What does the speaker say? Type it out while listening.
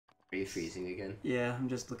Are you freezing again? Yeah, I'm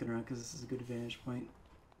just looking around because this is a good vantage point.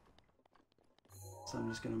 So I'm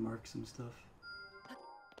just gonna mark some stuff.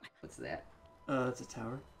 What's that? It's a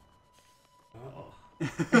tower. Oh.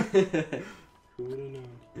 Who would have known?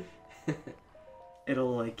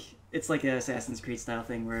 It'll like, it's like an Assassin's Creed style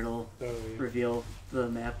thing where it'll reveal the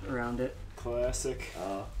map around it. Classic.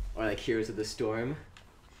 Oh. Or like Heroes of the Storm.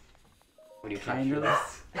 When you Kind capture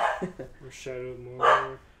of. this. Or Shadow of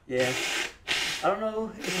Mordor. Yeah. I don't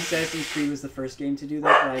know if Assassin's Creed was the first game to do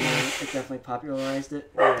that, but I know it definitely popularized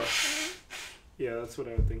it. Yeah. Yeah, that's what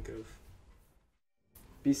I would think of.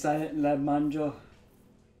 Be silent, la manjo.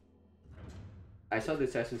 I saw the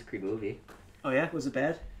Assassin's Creed movie. Oh yeah? Was it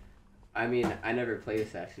bad? I mean, I never played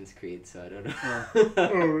Assassin's Creed, so I don't know.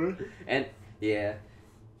 Oh, really? And, yeah.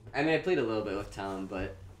 I mean, I played a little bit with Tom,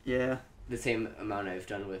 but... Yeah. The same amount I've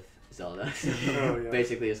done with Zelda. Oh, yeah.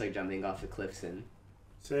 Basically, it's like jumping off the cliffs and...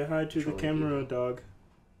 Say hi to the camera, dog.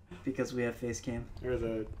 Because we have face cam. Or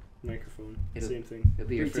the microphone. Same thing. It'll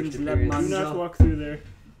be your Greetings, first la appearance. Do manjo. not walk through there.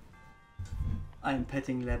 I'm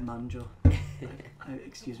petting la manjo.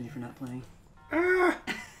 Excuse me for not playing. Ah!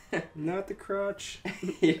 Not the crotch.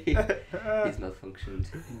 He's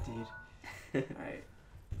malfunctioned. Indeed. Alright.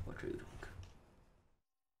 What do you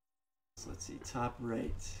So let's see. Top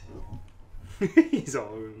right. He's all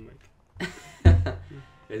over the mic.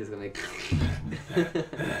 He's just gonna make...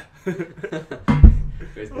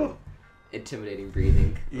 There's the intimidating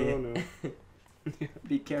breathing. Yeah. Oh no.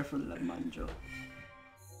 Be careful, la manjo.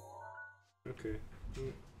 Okay.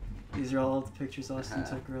 These are all the pictures Austin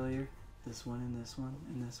took earlier. This one and this one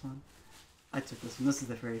and this one. I took this one. This is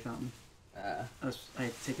the fairy fountain. I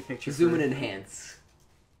take a picture. Zoom and enhance.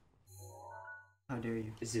 How dare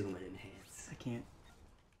you? Zoom and enhance. I can't.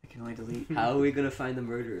 I can only delete. How are we gonna find the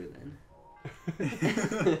murderer then?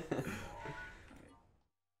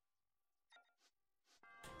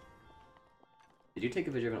 Did you take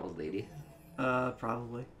a picture of an old lady?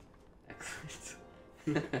 Probably. Excellent.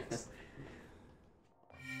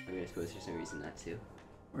 I mean, I suppose there's no reason not to.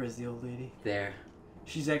 Where's the old lady? There.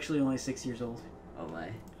 She's actually only 6 years old. Oh my.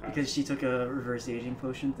 Because she took a reverse aging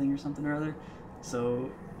potion thing or something or other. So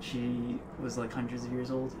she was like hundreds of years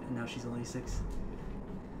old, and now she's only 6.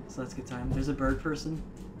 So that's a good time. There's a bird person.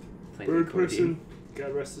 Bird person.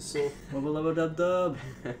 God rest his soul. Wubba lubba dub dub.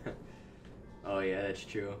 Oh yeah, that's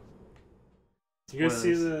true. Did you guys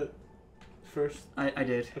see the first I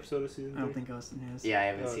did. episode of season 3? I don't think Austin has. Yeah, I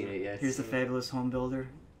haven't seen it yet. Here's the fabulous home builder.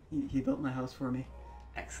 He built my house for me.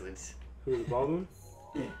 Excellent. Who, the bald one?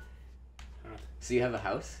 Yeah. So you have a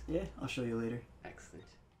house? Yeah, I'll show you later. Excellent.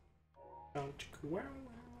 Wow.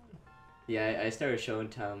 Yeah, I started showing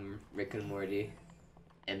Tom Rick and Morty,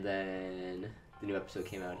 and then the new episode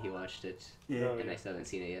came out and he watched it. Yeah. And I still haven't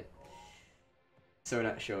seen it yet. So we're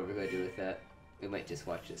not sure what we're going to do with that. We might just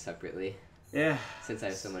watch it separately. Yeah. Since I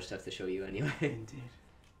have so much stuff to show you anyway. Indeed.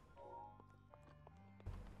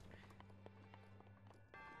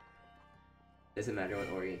 Does it matter what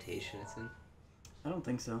orientation it's in? I don't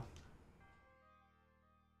think so.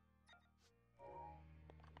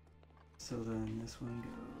 So then this one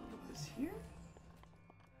goes here.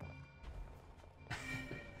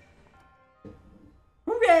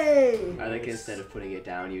 Hooray! I like instead of putting it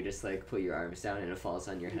down, you just like put your arms down and it falls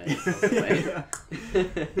on your head. And falls away.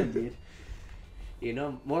 Indeed. You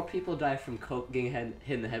know, more people die from getting hit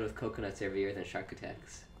in the head with coconuts every year than shark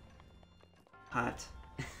attacks. Hot.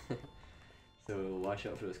 So watch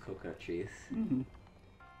out for those coconut trees. Mm-hmm.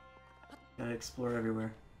 Gotta explore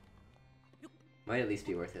everywhere. Might at least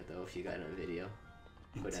be worth it though if you got it on video.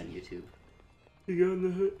 Put it on YouTube. He got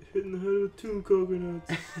hit in the head with 2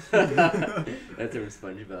 coconuts. That's from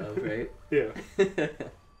SpongeBob, right? Yeah.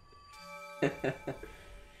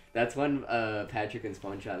 That's when Patrick and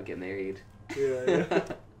SpongeBob get married. Yeah.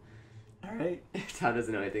 Alright. Tom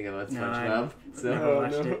doesn't know anything about No, SpongeBob, so... never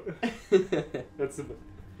watched it. That's the...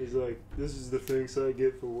 He's like, this is the thanks I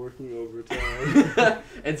get for working overtime.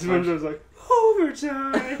 And SpongeBob's like,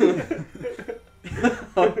 overtime!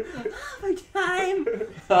 Overtime!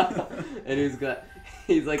 And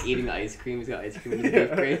he's like eating ice cream. He's got ice cream in his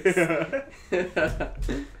beef crates.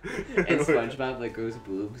 And SpongeBob like grows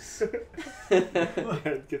boobs. Yeah,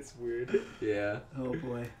 it gets weird. Yeah. Oh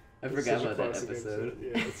boy. I It's forgot such a about that classic episode.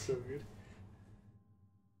 Yeah, it's so good.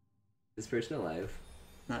 Is this person alive?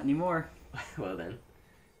 Not anymore. Well then.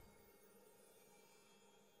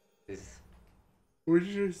 What did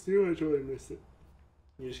you just do? I totally missed it.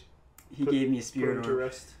 You just He gave me a put spirit him to orb,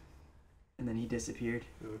 rest. and then he disappeared.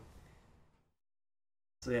 Oh.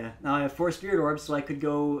 So yeah, now I have 4 spirit orbs, so I could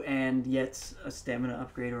go and get a stamina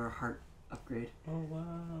upgrade or a heart upgrade. Oh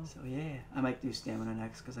wow. So yeah, I might do stamina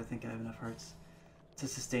next because I think I have enough hearts To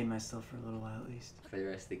sustain myself for a little while at least. For the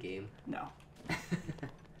rest of the game. No.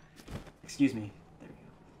 Excuse me. There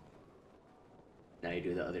we Now you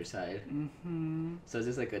do the other side. go. Mm-hmm. So is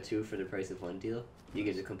this like a 2 for the price of 1 deal? You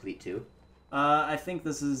get a complete 2? I think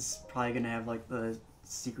this is probably gonna have like the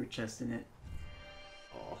secret chest in it.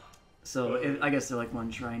 Oh. So I guess they're like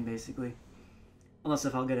one shrine basically. Unless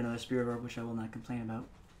if I'll get another spirit orb, which I will not complain about.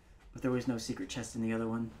 But there was no secret chest in the other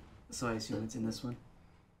one, so I assume it's in this one.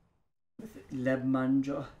 With Leb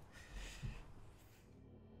Manjo.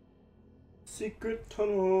 Secret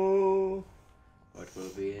tunnel. What will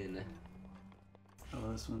be in?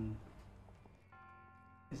 Oh, this one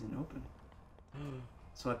isn't open.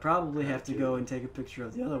 So I probably have to go and take a picture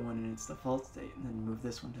of the other one in its default state and then move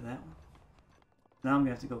this one to that one. Now I'm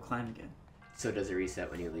gonna have to go climb again. So does it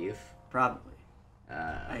reset when you leave? Probably.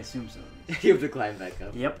 I assume so. You have to climb back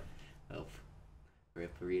up. Yep. Oh.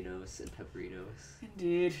 Ripperinos and pepperinos.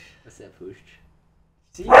 Indeed. What's that, pooch?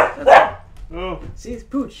 See? That's Oh. See, it's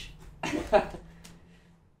Pooch.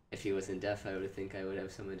 If he wasn't deaf, I would think I would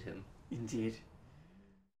have summoned him. Indeed.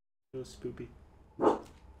 So spoopy.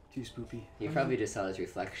 Too spoopy. You probably just saw his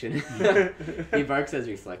reflection. He barks at his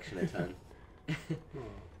reflection a ton.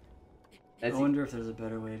 I wonder if there's a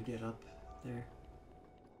better way to get up there.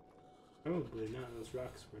 Probably not. Those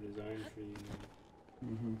rocks were designed for you.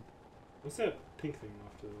 Mm-hmm. What's that pink thing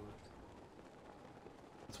off to the left?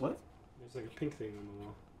 It's what? There's like a pink thing on the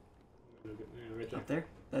wall. Yeah, right there. Up there?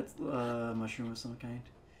 That's a mushroom of some kind.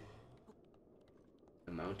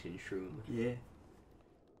 A mountain shroom. Yeah.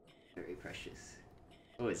 Very precious.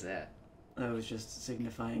 What is that? That was just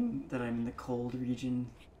signifying that I'm in the cold region,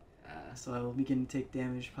 so I will begin to take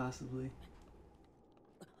damage, possibly.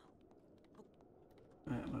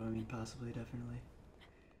 What do I mean, possibly, definitely.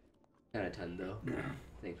 Not a ton, though. No.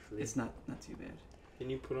 Thankfully. It's not too bad. Can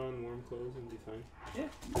you put on warm clothes and be fine? Yeah.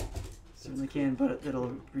 Certainly can, but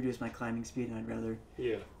it'll reduce my climbing speed, and I'd rather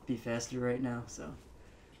be faster right now, so.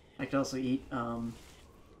 I could also eat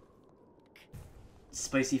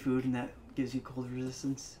spicy food, and that gives you cold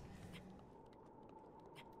resistance.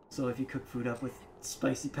 So if you cook food up with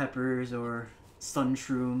spicy peppers or sun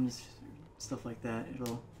shrooms, stuff like that,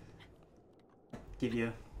 it'll give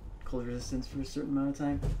you cold resistance for a certain amount of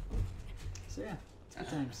time. So yeah, it's good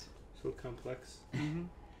times. So complex. Mm-hmm.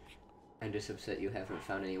 I'm just upset you haven't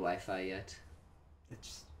found any Wi-Fi yet.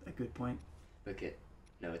 That's a good point. Look it.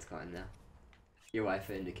 No, it's gone now. Your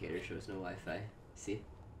Wi-Fi indicator shows no Wi-Fi. See?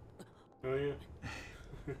 Oh yeah.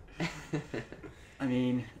 I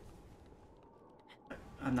mean,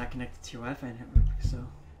 I'm not connected to your Wi-Fi network, so.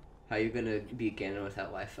 How are you gonna beat Ganon without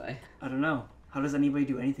Wi-Fi? I don't know. How does anybody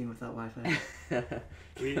do anything without Wi-Fi?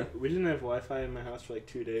 We didn't have Wi-Fi in my house for like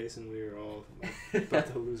 2 days, and we were all like, about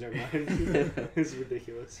to lose our minds. It's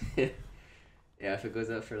ridiculous. Yeah, if it goes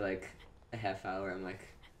up for like a half hour, I'm like,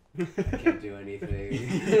 I can't do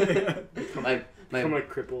anything. I'm like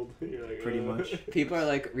crippled. You're like, Pretty much. People are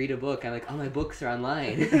like, read a book. I'm like, oh, my books are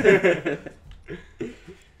online.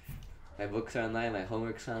 My books are online, my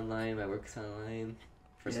homework's online, my work's online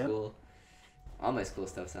for school. All my school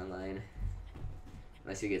stuff's online.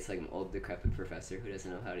 Unless you get like an old decrepit professor who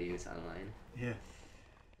doesn't know how to use online. Yeah.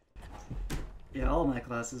 Yeah, all my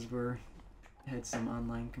classes had some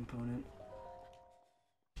online component.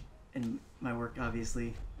 And my work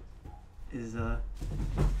obviously is all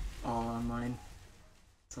online.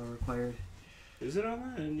 It's all required. Is it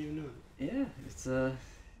online? I didn't even know it. Yeah, it's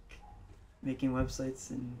making websites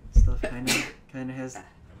and stuff kind of has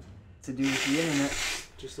to do with the internet.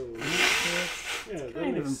 Just a little. Yeah, it's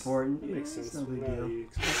kind of important. That makes sense. It's no big Now deal. you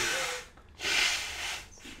explain it.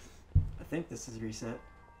 I think this is reset.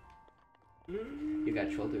 You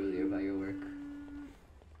got trolled earlier by your work.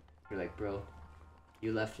 You're like, bro,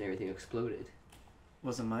 you left and everything exploded.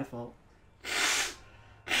 Wasn't my fault.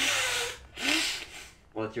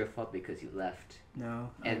 Well, it's your fault because you left.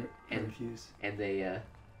 No, I refuse. And they,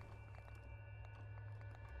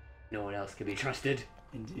 no one else can be trusted.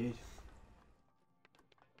 Indeed.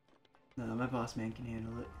 No, my boss man can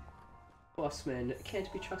handle it. Boss man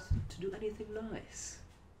can't be trusted to do anything nice.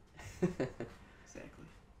 Exactly.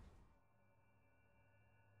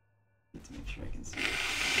 Need to make sure I can see it.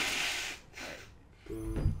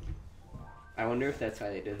 Boom. I wonder if that's why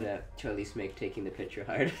they did that, to at least make taking the picture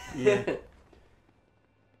hard. Yeah.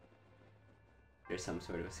 There's some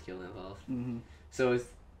sort of a skill involved. Mm-hmm. So is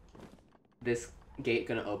this gate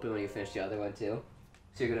gonna open when you finish the other one too?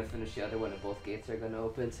 So you're gonna finish the other one and both gates are gonna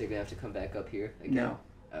open, so you're gonna have to come back up here again? No.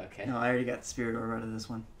 Okay. No, I already got the spirit orb out of this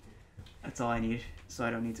one. That's all I need, so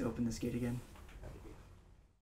I don't need to open this gate again.